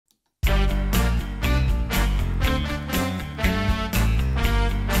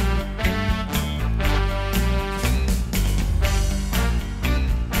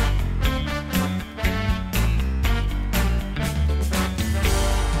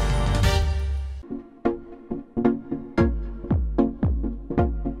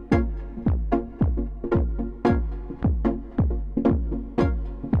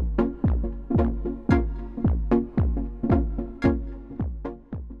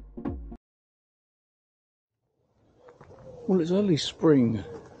Well, it's early spring.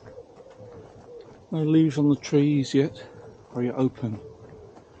 No leaves on the trees yet, very open.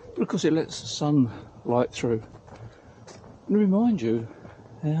 But of course it lets the sun light through. And remind you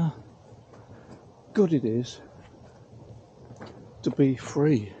how good it is to be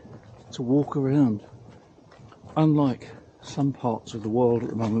free, to walk around. Unlike some parts of the world at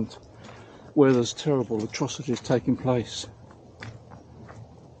the moment where there's terrible atrocities taking place.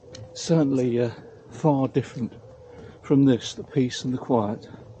 Certainly far different from this, the peace and the quiet.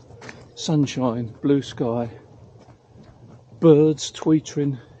 Sunshine, blue sky, birds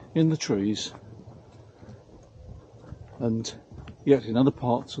tweetering in the trees. And yet in other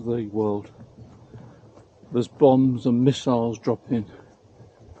parts of the world there's bombs and missiles dropping,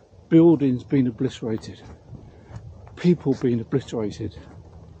 buildings being obliterated, people being obliterated,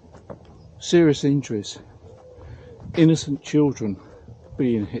 serious injuries, innocent children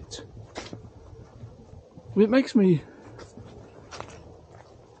being hit. It makes me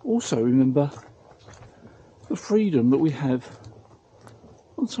also remember the freedom that we have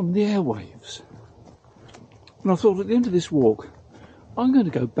on some of the airwaves. And I thought at the end of this walk, I'm going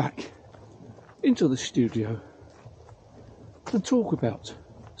to go back into the studio and talk about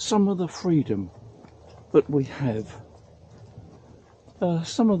some of the freedom that we have.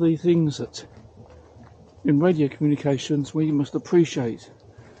 Some of the things that in radio communications we must appreciate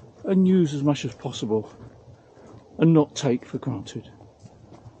and use as much as possible and not take for granted.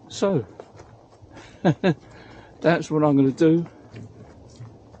 So, that's what I'm going to do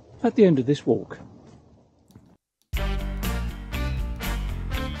at the end of this walk.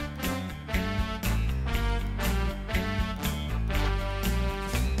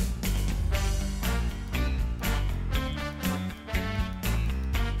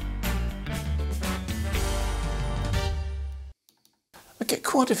 I get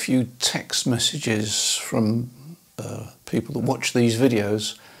quite a few text messages from people that watch these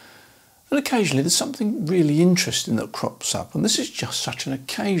videos, and occasionally there's something really interesting that crops up, and this is just such an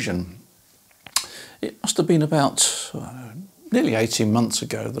occasion. It must have been about nearly 18 months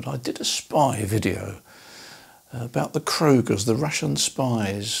ago that I did a spy video about the Krogers, the Russian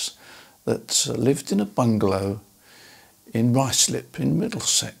spies that lived in a bungalow in Ruislip in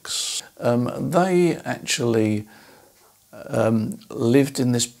Middlesex. They actually lived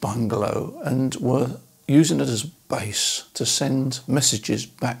in this bungalow and were using it as a base to send messages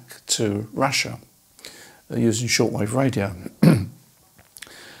back to Russia using shortwave radio.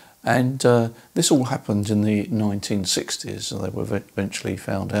 And this all happened in the 1960s, and they were eventually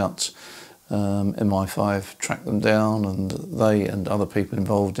found out. MI5 tracked them down, and they and other people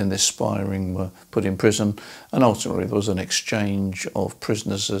involved in this spying were put in prison, and ultimately there was an exchange of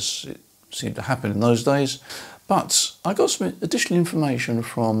prisoners, as it seemed to happen in those days. But I got some additional information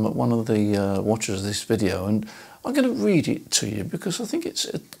from one of the watchers of this video, and I'm going to read it to you because I think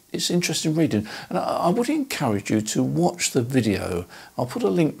it's interesting reading. And I would encourage you to watch the video. I'll put a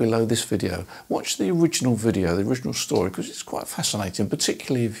link below this video. Watch the original video, the original story, because it's quite fascinating,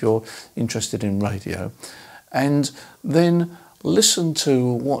 particularly if you're interested in radio. And then listen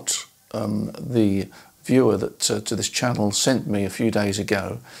to what the viewer that to this channel sent me a few days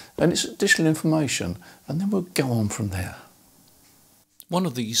ago, and it's additional information, and then we'll go on from there. One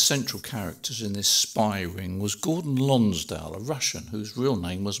of the central characters in this spy ring was Gordon Lonsdale, a Russian whose real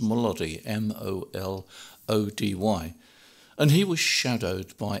name was Molody, M-O-L-O-D-Y, and he was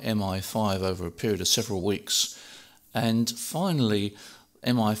shadowed by MI5 over a period of several weeks, and finally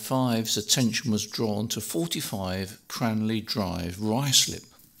MI5's attention was drawn to 45 Cranley Drive, Ruislip.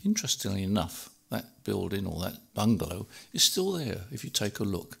 Interestingly enough, that building or that bungalow is still there if you take a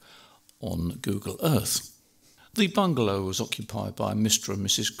look on Google Earth. The bungalow was occupied by Mr. and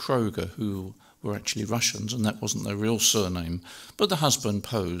Mrs. Kroger, who were actually Russians, and that wasn't their real surname, but the husband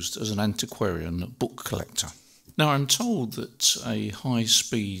posed as an antiquarian book collector. Now, I'm told that a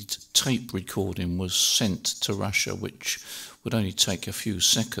high-speed tape recording was sent to Russia, which would only take a few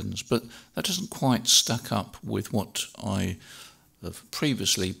seconds, but that doesn't quite stack up with what I have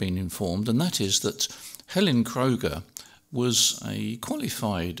previously been informed, and that is that Helen Kroger was a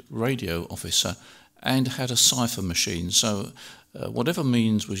qualified radio officer and had a cipher machine, so whatever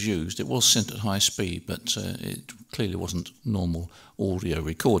means was used, it was sent at high speed, but it clearly wasn't normal audio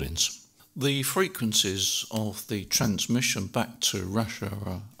recordings. The frequencies of the transmission back to Russia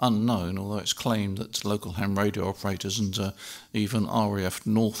are unknown, although it's claimed that local ham radio operators and even RAF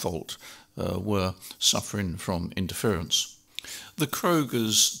Northolt were suffering from interference. The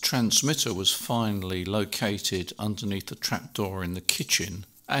Kroger's transmitter was finally located underneath the trapdoor in the kitchen,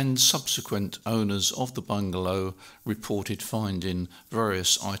 and subsequent owners of the bungalow reported finding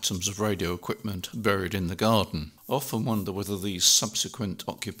various items of radio equipment buried in the garden. I often wonder whether these subsequent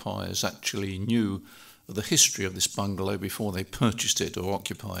occupiers actually knew the history of this bungalow before they purchased it or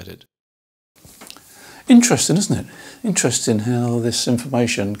occupied it. Interesting, isn't it? Interesting how this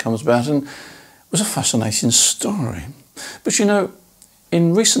information comes about, and it was a fascinating story. But you know,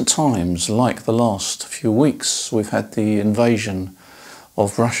 in recent times, like the last few weeks, we've had the invasion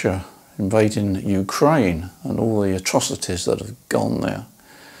of Russia invading Ukraine and all the atrocities that have gone there.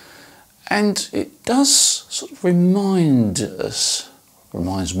 And it does sort of remind us,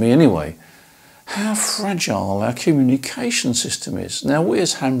 reminds me anyway, how fragile our communication system is. Now, we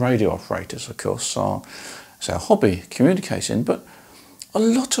as ham radio operators, of course, it's our hobby, communicating, but a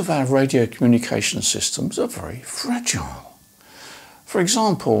lot of our radio communication systems are very fragile. For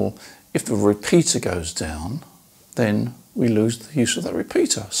example, if the repeater goes down, then we lose the use of that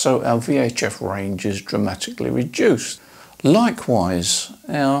repeater. So our VHF range is dramatically reduced. Likewise,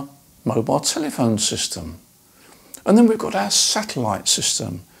 our mobile telephone system. And then we've got our satellite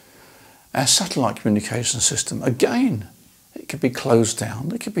system. Our satellite communication system, again, it could be closed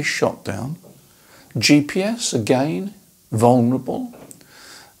down, it could be shot down. GPS, again, vulnerable.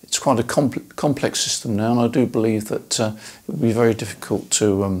 It's quite a complex system now, and I do believe that it would be very difficult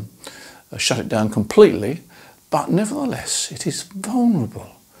to shut it down completely, but nevertheless, it is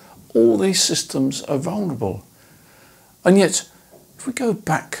vulnerable. All these systems are vulnerable. And yet, if we go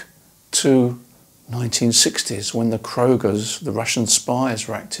back to 1960s, when the Krogers, the Russian spies,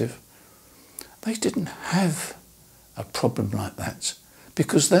 were active, they didn't have a problem like that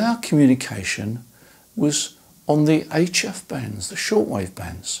because their communication was on the HF bands, the shortwave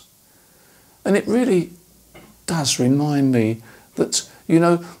bands. And it really does remind me that, you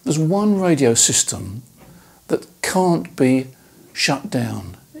know, there's one radio system that can't be shut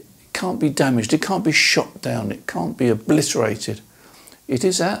down, it can't be damaged, it can't be shot down, it can't be obliterated. It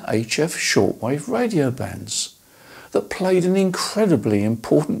is our HF shortwave radio bands that played an incredibly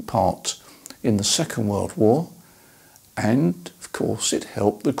important part in the Second World War, and of course it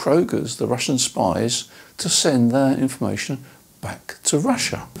helped the Krogers, the Russian spies, to send their information back to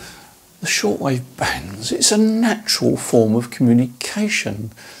Russia. The shortwave bands, it's a natural form of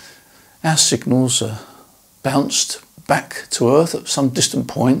communication. Our signals are bounced back to Earth at some distant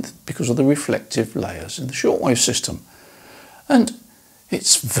point because of the reflective layers in the shortwave system. And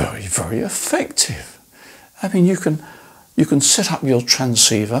it's very, very effective. I mean, you can set up your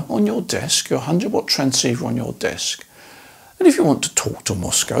transceiver on your desk, your 100-watt transceiver on your desk. And if you want to talk to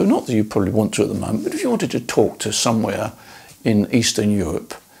Moscow, not that you probably want to at the moment, but if you wanted to talk to somewhere in Eastern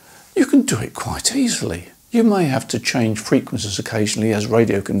Europe, you can do it quite easily. You may have to change frequencies occasionally as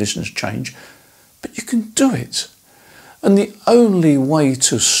radio conditions change, but you can do it. And the only way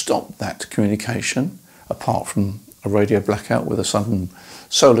to stop that communication, apart from a radio blackout with a sudden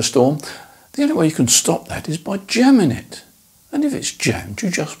solar storm, the only way you can stop that is by jamming it. And if it's jammed, you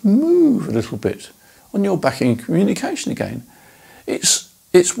just move a little bit on your back in communication again.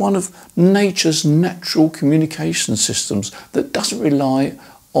 It's one of nature's natural communication systems that doesn't rely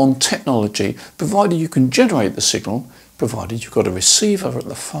on technology, provided you can generate the signal, provided you've got a receiver at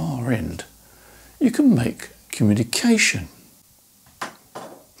the far end. You can make communication.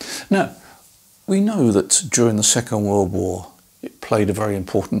 Now, we know that during the Second World War, it played a very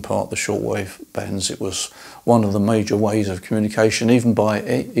important part, the shortwave bands. It was one of the major ways of communication, even by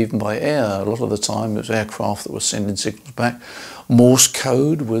air. A lot of the time it was aircraft that was sending signals back. Morse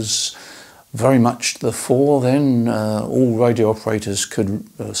code was very much the fore then. All radio operators could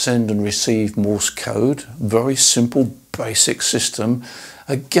send and receive Morse code. Very simple, basic system.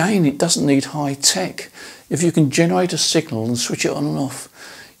 Again, it doesn't need high tech. If you can generate a signal and switch it on and off,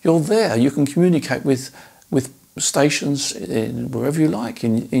 you're there. You can communicate with stations wherever you like,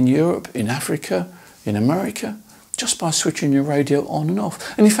 in Europe, in Africa, in America, just by switching your radio on and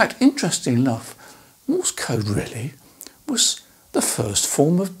off. And in fact, interestingly enough, Morse code really was the first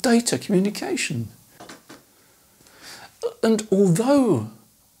form of data communication. And although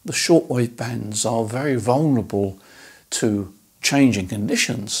the shortwave bands are very vulnerable to changing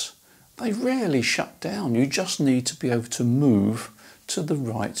conditions, they rarely shut down. You just need to be able to move to the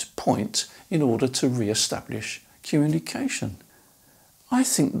right point in order to re-establish communication. I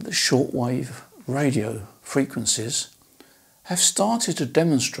think that the shortwave radio frequencies have started to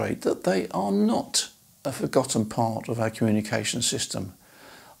demonstrate that they are not a forgotten part of our communication system.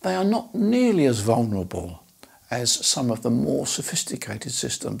 They are not nearly as vulnerable as some of the more sophisticated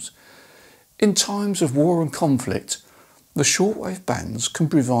systems. In times of war and conflict, the shortwave bands can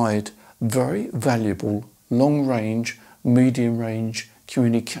provide very valuable long-range, medium-range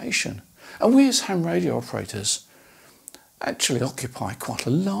communication. And we as ham radio operators actually occupy quite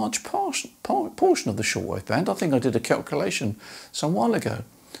a large portion of the shortwave band. I think I did a calculation some while ago.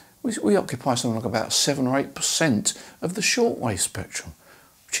 We occupy something like about 7 or 8% of the shortwave spectrum,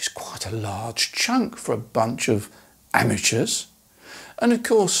 which is quite a large chunk for a bunch of amateurs. And of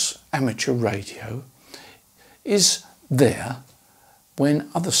course, amateur radio is there when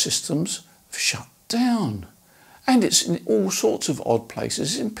other systems have shut down. And it's in all sorts of odd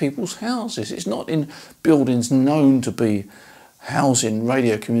places, in people's houses. It's not in buildings known to be housing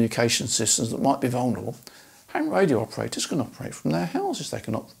radio communication systems that might be vulnerable. Ham radio operators can operate from their houses, they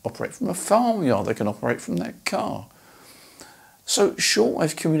can operate from a farmyard, they can operate from their car. So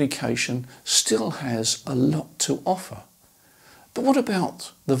shortwave communication still has a lot to offer. But what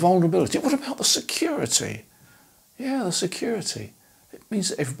about the vulnerability? What about the security? Yeah, the security. It means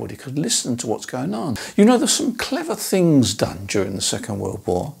that everybody could listen to what's going on. You know, there's some clever things done during the Second World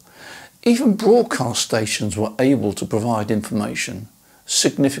War. Even broadcast stations were able to provide information,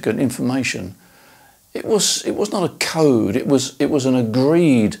 significant information. It was not a code, it was an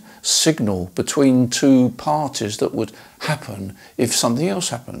agreed signal between two parties that would happen if something else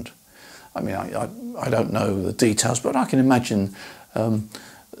happened. I mean, I don't know the details, but I can imagine the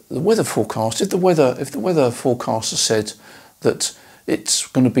weather forecast. If the weather forecaster said that it's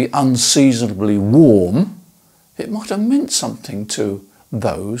going to be unseasonably warm, it might have meant something to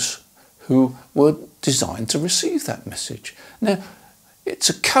those who were designed to receive that message. Now, it's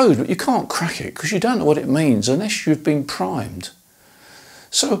a code, but you can't crack it because you don't know what it means unless you've been primed.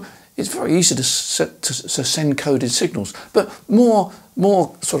 So it's very easy to send coded signals, but more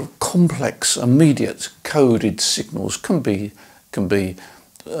sort of complex, immediate coded signals can be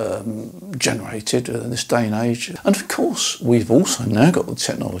generated in this day and age. And of course, we've also now got the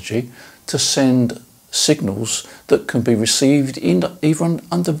technology to send signals that can be received even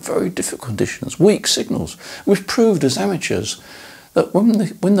under very difficult conditions, weak signals. We've proved as amateurs that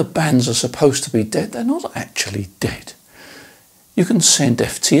when the bands are supposed to be dead, they're not actually dead. You can send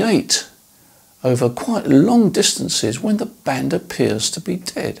FT8 over quite long distances when the band appears to be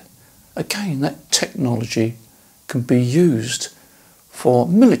dead. Again, that technology can be used for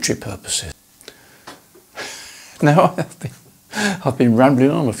military purposes. Now, I've been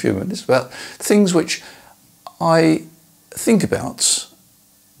rambling on a few minutes about things which I think about,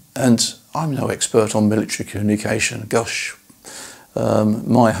 and I'm no expert on military communication. Gosh,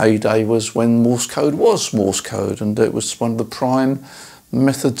 my heyday was when Morse code was Morse code, and it was one of the prime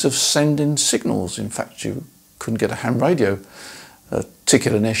methods of sending signals. In fact, you couldn't get a ham radio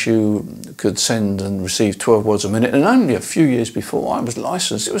ticket unless you could send and receive 12 words a minute, and only a few years before I was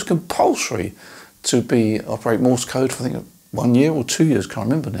licensed, it was compulsory to operate Morse code for I think 1 year or 2 years, can't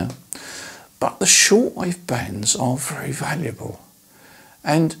remember now. But the shortwave bands are very valuable,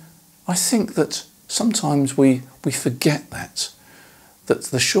 and I think that sometimes we forget that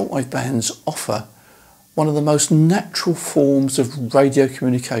the shortwave bands offer one of the most natural forms of radio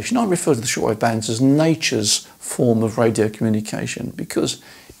communication. I refer to the shortwave bands as nature's form of radio communication because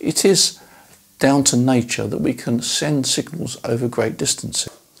it is down to nature that we can send signals over great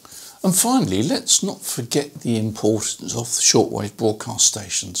distances. And finally, let's not forget the importance of the shortwave broadcast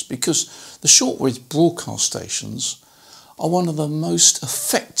stations, because the shortwave broadcast stations are one of the most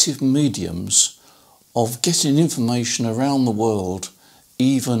effective mediums of getting information around the world,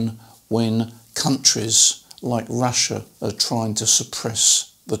 even when countries like Russia are trying to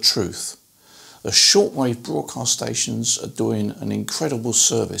suppress the truth. The shortwave broadcast stations are doing an incredible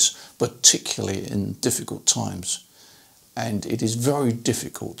service, particularly in difficult times. And it is very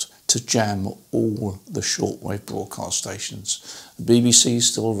difficult to jam all the shortwave broadcast stations. The BBC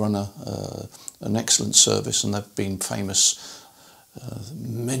still run an excellent service, and they've been famous for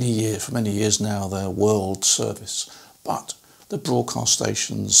many years now, their world service. But the broadcast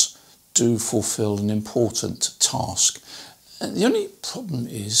stations do fulfil an important task. And the only problem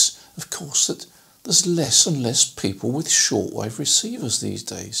is, of course, that there's less and less people with shortwave receivers these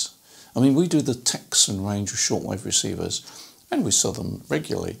days. I mean, we do the Texan range of shortwave receivers, and we sell them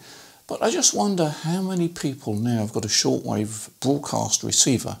regularly. But I just wonder how many people now have got a shortwave broadcast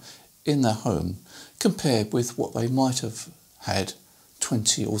receiver in their home compared with what they might have had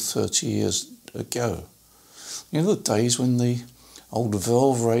 20 or 30 years ago. You know, the days when the old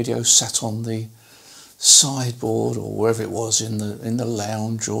valve radio sat on the sideboard or wherever it was in the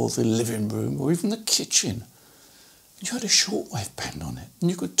lounge or the living room or even the kitchen. And you had a shortwave band on it, and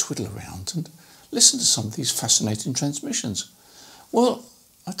you could twiddle around and listen to some of these fascinating transmissions. Well,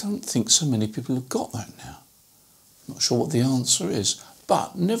 I don't think so many people have got that now. I'm not sure what the answer is,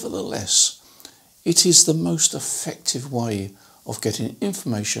 but nevertheless, it is the most effective way of getting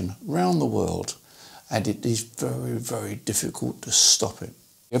information around the world, and it is very, very difficult to stop it.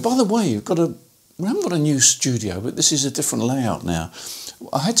 Yeah, by the way, we haven't got a new studio, but this is a different layout now.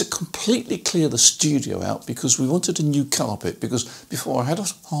 I had to completely clear the studio out because we wanted a new carpet, because before I had a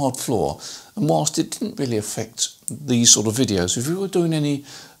hard floor, and whilst it didn't really affect these sort of videos, if we were doing any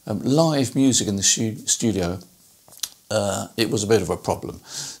live music in the studio, it was a bit of a problem.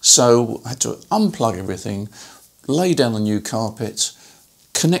 So I had to unplug everything, lay down a new carpet,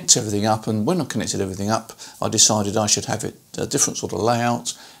 connect everything up, and when I connected everything up, I decided I should have it a different sort of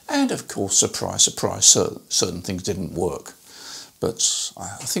layout, and of course, surprise, surprise, certain things didn't work. But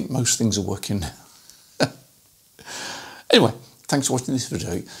I think most things are working now. Anyway, thanks for watching this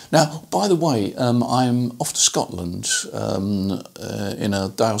video. Now, by the way, I'm off to Scotland in a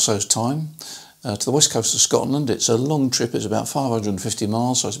day or so's time, to the west coast of Scotland. It's a long trip, it's about 550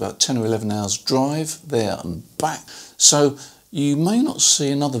 miles, so it's about 10 or 11 hours drive there and back. So you may not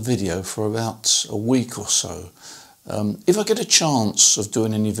see another video for about a week or so. If I get a chance of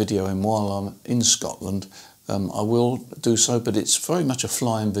doing any videoing while I'm in Scotland, I will do so, but it's very much a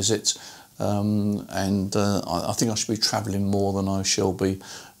flying visit, and I think I should be travelling more than I shall be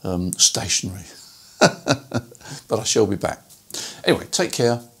stationary. But I shall be back. Anyway, take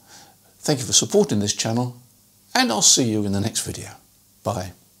care. Thank you for supporting this channel, and I'll see you in the next video.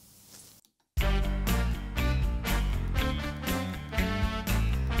 Bye.